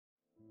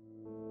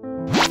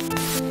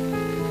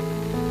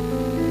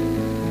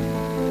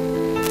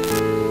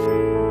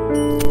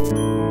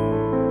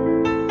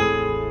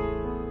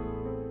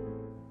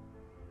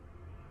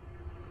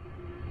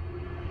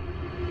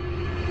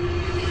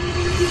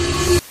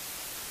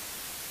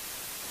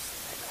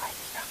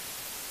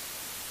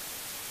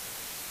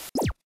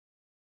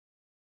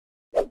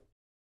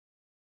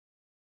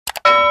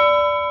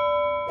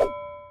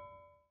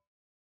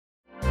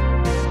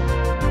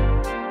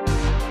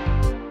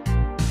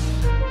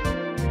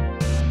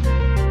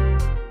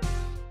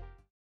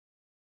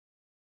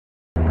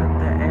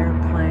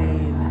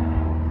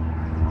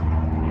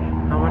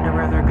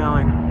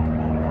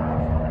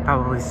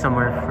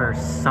somewhere for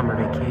summer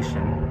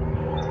vacation.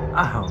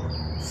 Oh,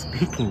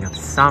 speaking of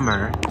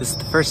summer, this is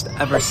the first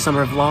ever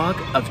summer vlog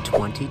of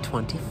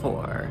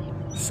 2024.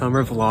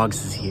 Summer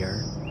Vlogs is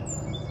here.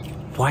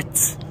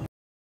 What?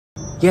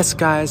 Yes,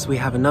 guys, we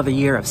have another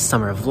year of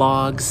summer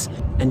vlogs,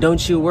 and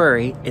don't you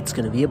worry, it's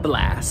gonna be a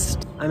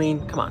blast. I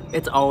mean, come on,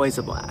 it's always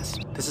a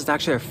blast. This is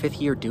actually our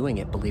 5th year doing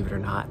it, believe it or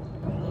not.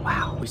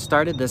 Wow, we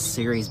started this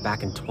series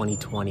back in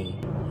 2020.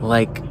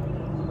 Like,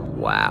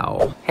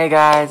 wow. Hey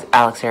guys,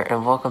 Alex here,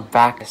 and welcome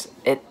back.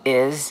 It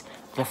is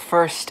the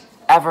first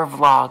ever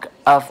vlog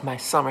of my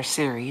summer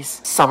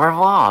series, Summer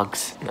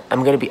Vlogs.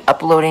 I'm gonna be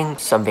uploading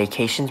some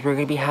vacations we're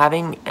gonna be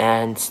having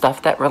and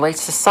stuff that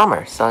relates to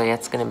summer. So yeah,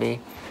 it's gonna be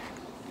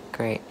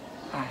great.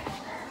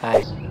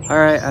 Hi. All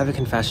right, I have a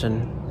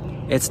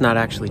confession. It's not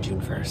actually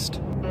June 1st.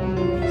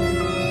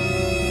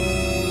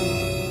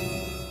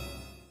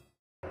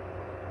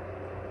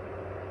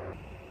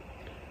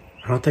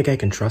 I don't think I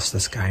can trust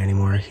this guy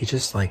anymore. He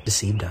just like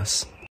deceived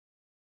us.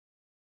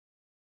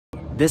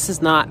 This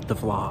is not the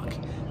vlog.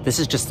 This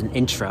is just an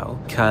intro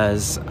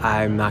because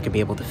I'm not gonna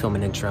be able to film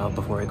an intro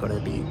before I go to the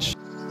beach.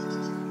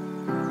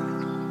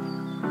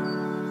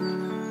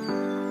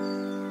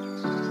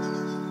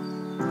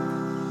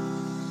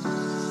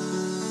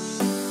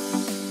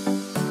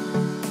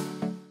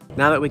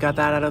 Now that we got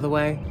that out of the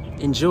way,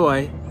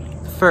 enjoy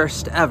the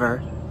first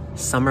ever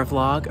summer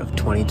vlog of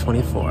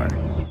 2024.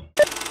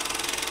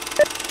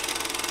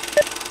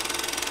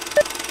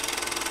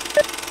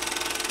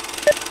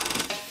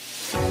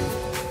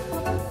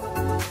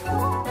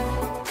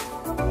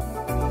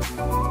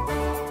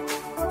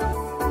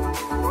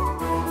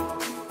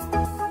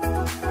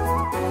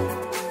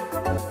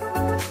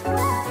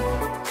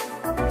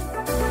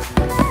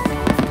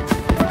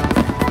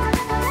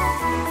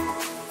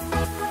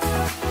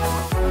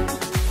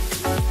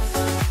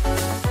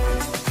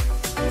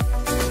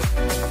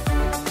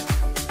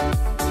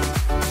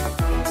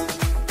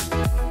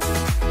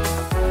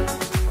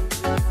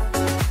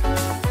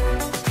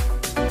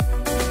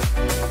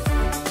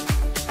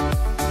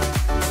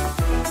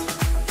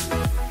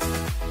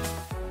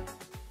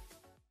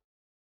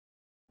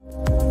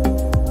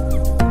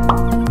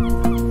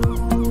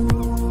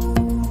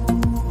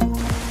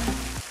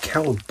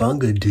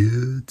 Cowabunga,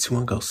 dudes. You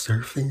wanna go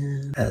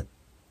surfing at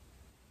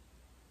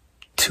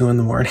 2 in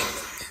the morning?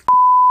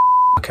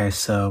 Okay,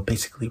 so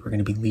basically we're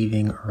gonna be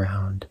leaving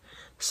around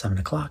 7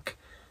 o'clock.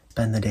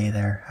 Spend the day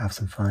there, have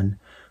some fun,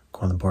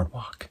 go on the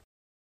boardwalk.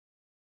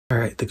 All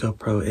right, the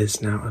GoPro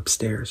is now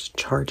upstairs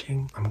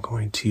charging. I'm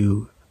going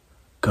to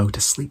go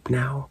to sleep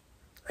now.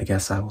 I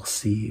guess I will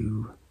see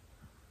you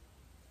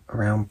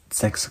around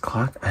 6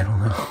 o'clock. I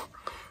don't know.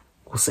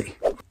 We'll see.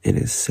 It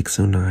is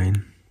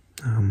 6:09.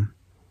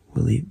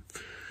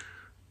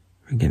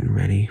 We're getting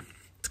ready.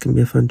 It's gonna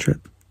be a fun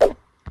trip. Good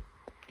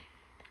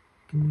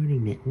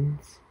morning,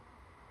 Mittens.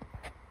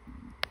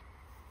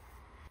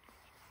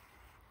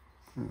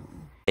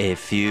 A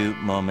few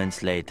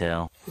moments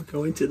later. We're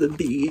going to the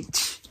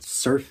beach.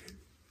 Surfing.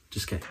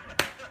 Just kidding.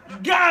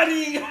 Got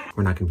him!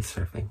 We're not gonna be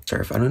surfing.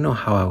 Surf. I don't know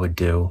how I would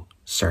do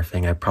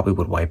surfing. I probably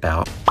would wipe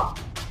out.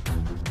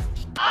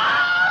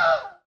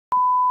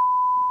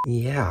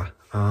 Yeah.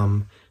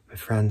 My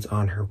friend's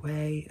on her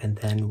way, and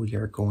then we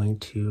are going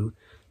to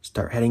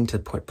start heading to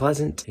Point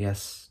Pleasant.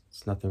 Yes,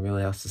 there's nothing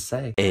really else to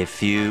say. A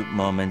few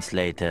moments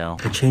later.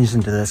 I changed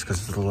into this because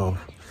it's a little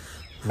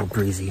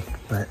breezy,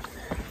 but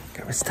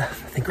got my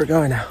stuff. I think we're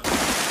going now.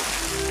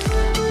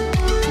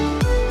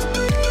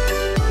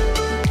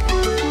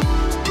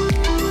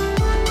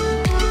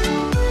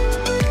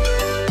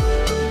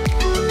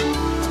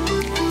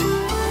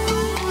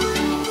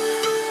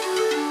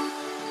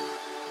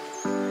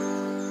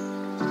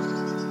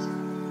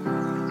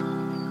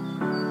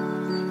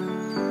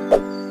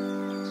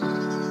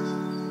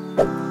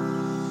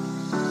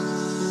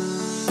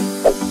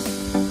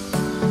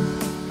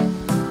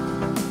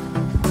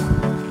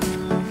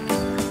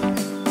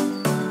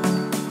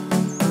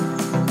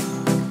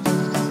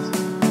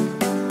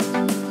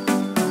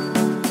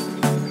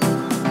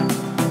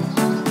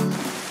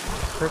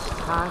 First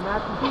time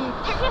at the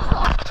beach.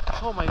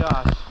 Oh my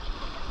gosh.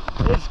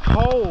 It's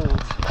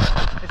cold.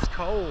 It's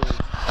cold.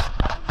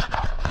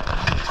 Oh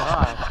my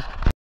gosh.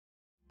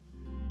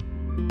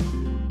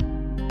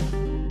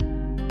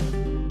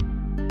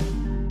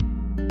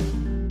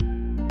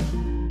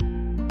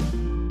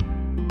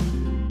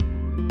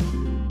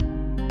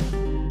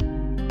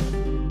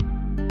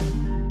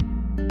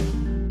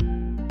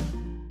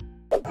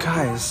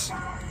 Guys,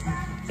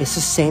 it's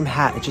the same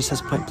hat. It just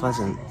says Point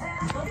Pleasant.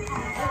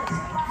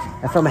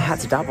 I thought my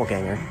hat's a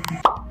doppelganger.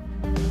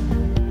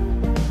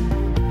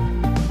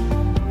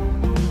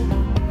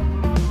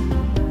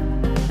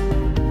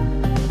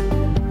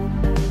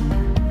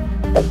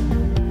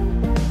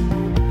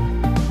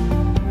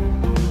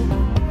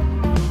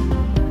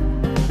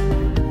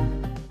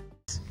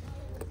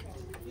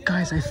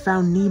 Guys, I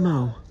found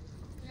Nemo.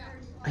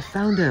 I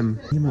found him.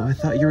 Nemo, I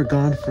thought you were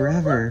gone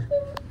forever.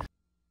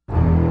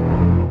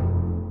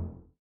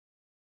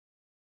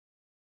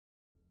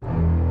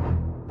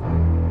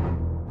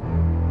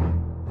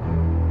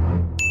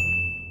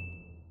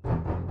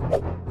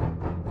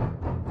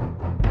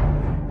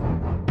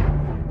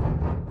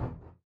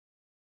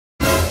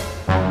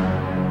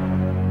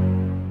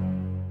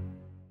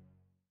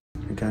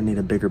 think I need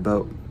a bigger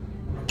boat.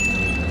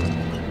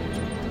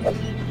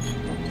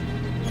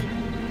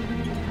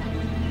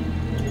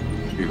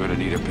 You're gonna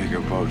need a bigger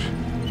boat.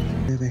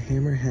 They have a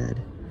hammerhead.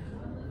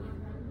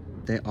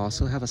 They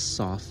also have a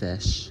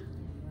sawfish.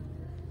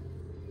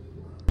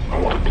 I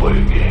want to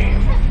play a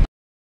game.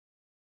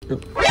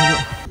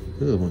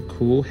 Ooh, a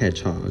cool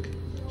hedgehog.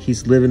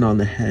 He's living on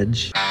the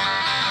hedge.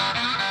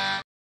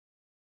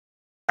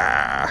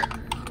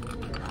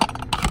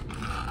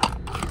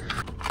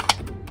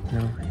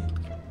 No.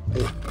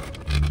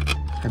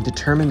 I'm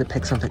determined to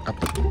pick something up.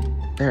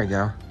 There we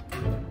go.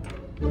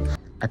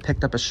 I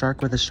picked up a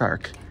shark with a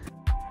shark.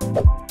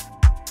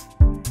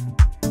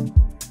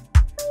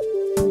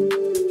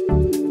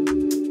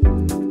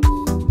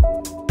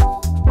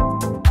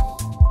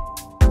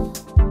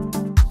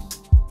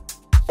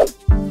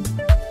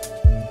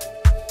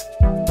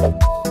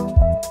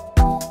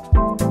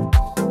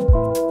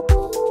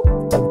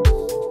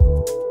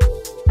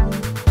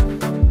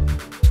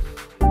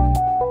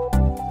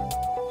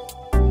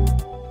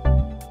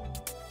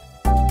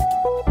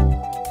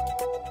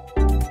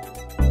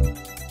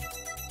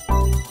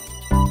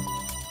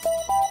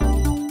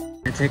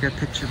 Take a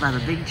picture by the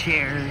big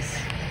chairs.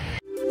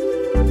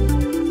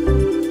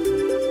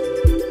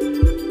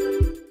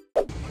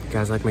 You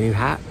guys like my new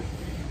hat?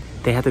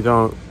 They had to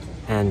go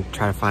and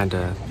try to find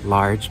a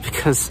large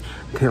because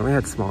they only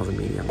had smalls and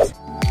mediums.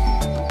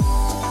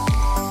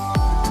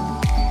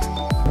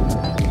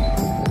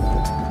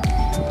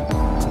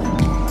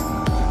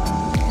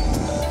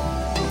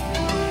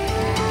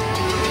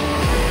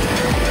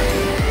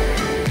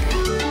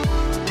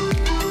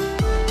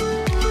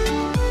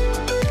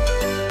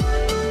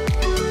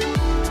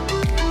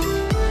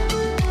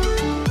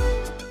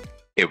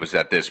 It was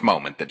at this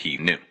moment that he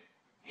knew.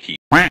 He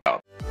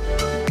up.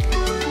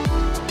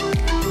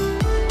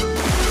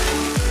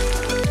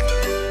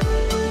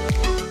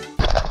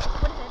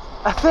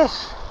 A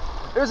fish!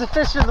 There's a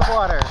fish in the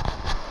water!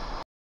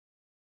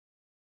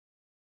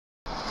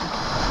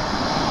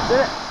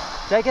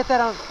 Did I get that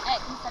on?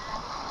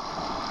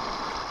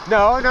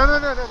 No.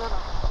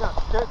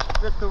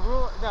 That's the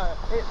rule. No.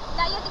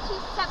 Now you have to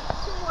keep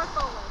two more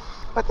forward.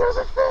 But there's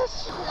a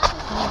fish!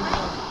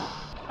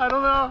 I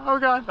don't know. Oh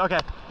god. Okay.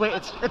 Wait,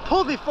 it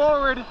pulled me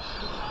forward.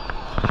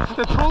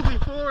 It pulled me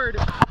forward.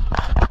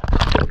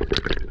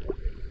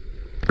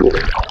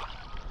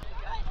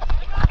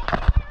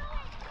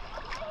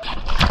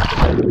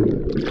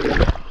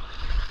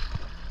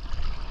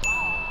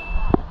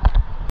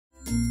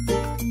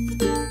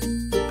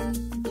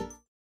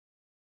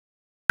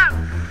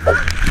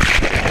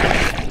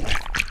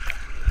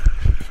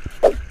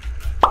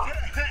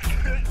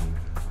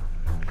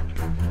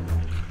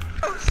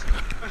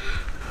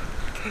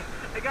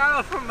 I got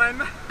off from my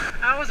mouth.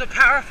 That was a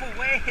powerful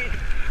wave.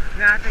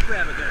 Nah, I think we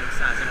have a good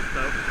size enough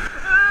boat.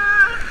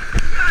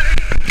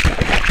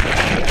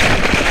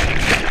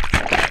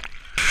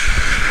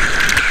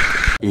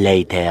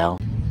 Later.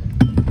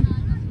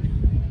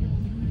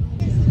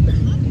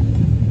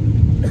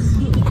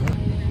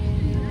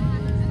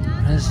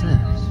 What is this?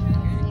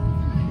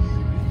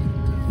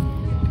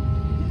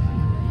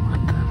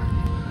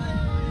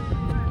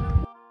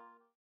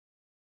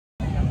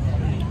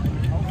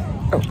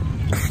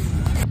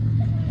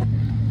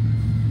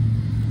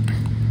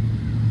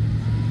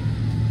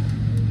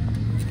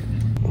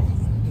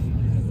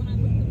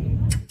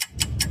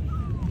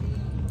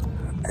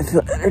 I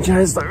feel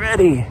energized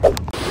already.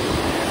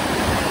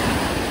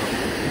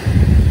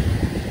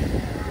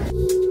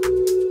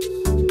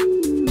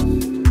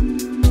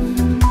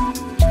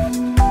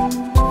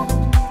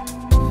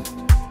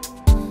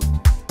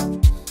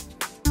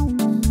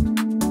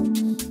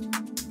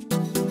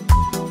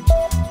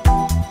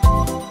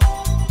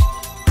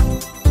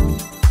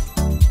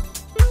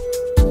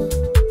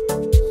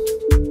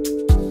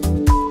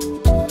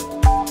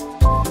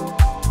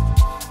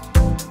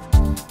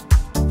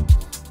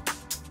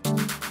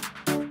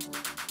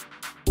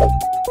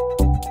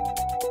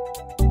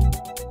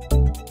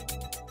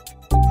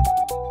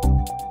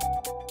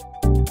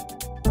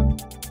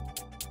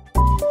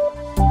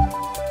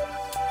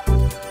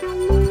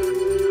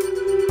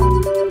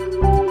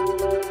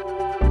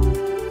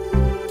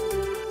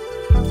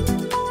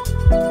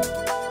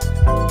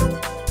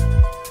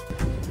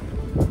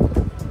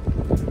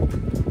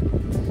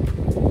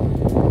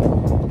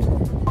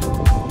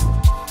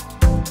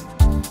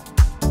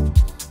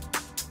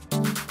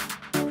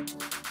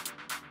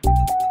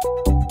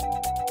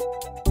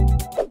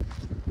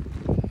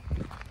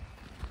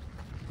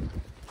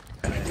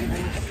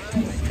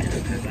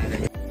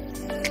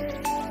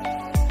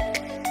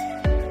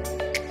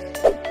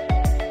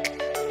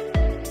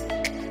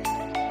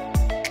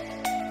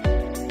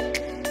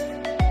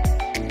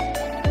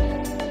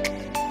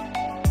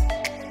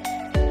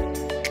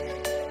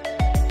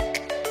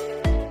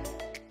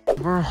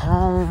 We're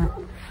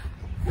home.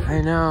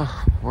 I know,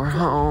 we're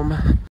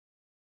home.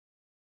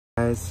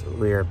 Guys,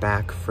 we are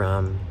back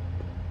from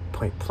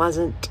Point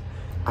Pleasant.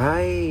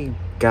 I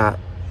got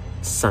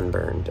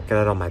sunburned.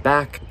 Got it on my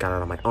back, got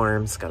it on my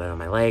arms, got it on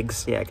my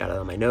legs. Yeah, I got it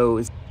on my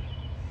nose.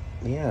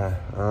 yeah,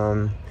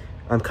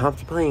 I'm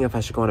contemplating if I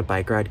should go on a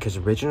bike ride, because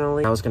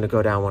originally I was going to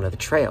go down one of the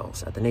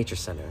trails at the nature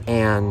center,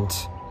 and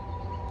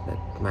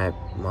my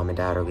mom and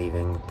dad are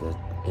leaving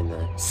in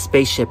the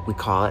spaceship, we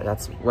call it.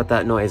 That's what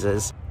that noise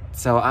is.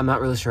 So I'm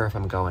not really sure if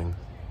I'm going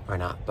or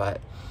not, but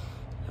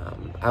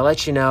I'll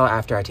let you know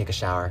after I take a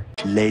shower.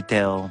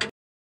 Later.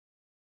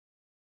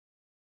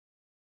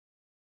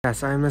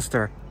 Yes, I'm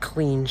Mr.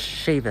 Clean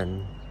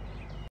Shaven.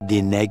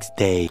 The next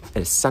day.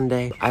 It is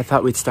Sunday. I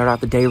thought we'd start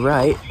out the day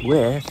right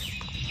with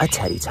a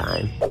teddy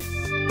time.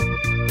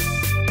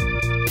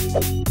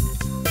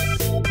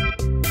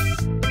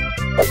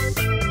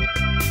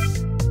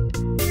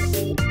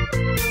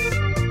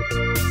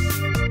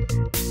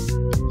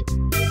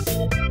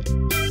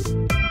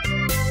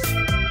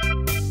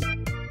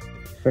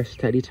 First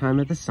teddy time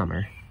of the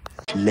summer.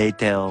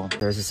 Later.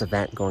 There's this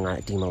event going on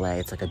at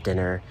Malay. It's like a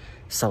dinner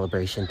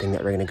celebration thing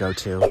that we're gonna go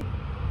to. Look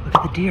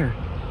at the deer.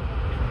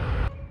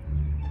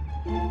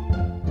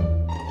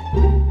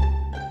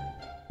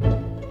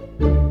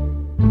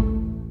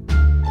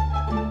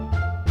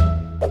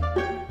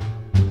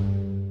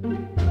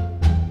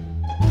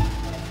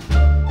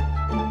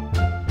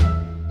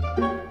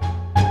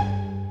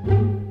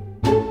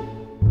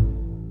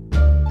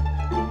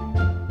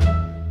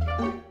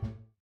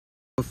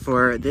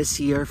 For this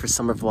year, for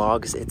summer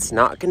vlogs, it's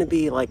not going to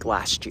be like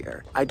last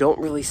year. I don't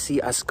really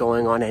see us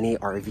going on any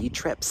RV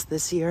trips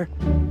this year.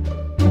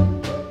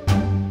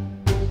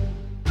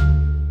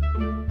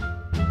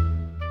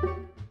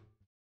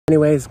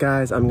 Anyways,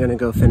 guys, I'm going to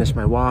go finish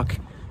my walk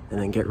and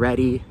then get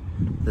ready.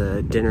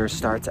 The dinner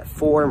starts at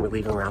 4 and we're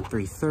leaving around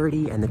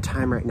 3:30, and the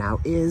time right now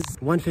is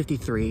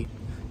 1:53.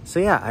 So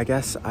yeah, I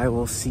guess I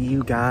will see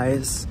you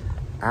guys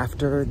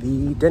after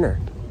the dinner.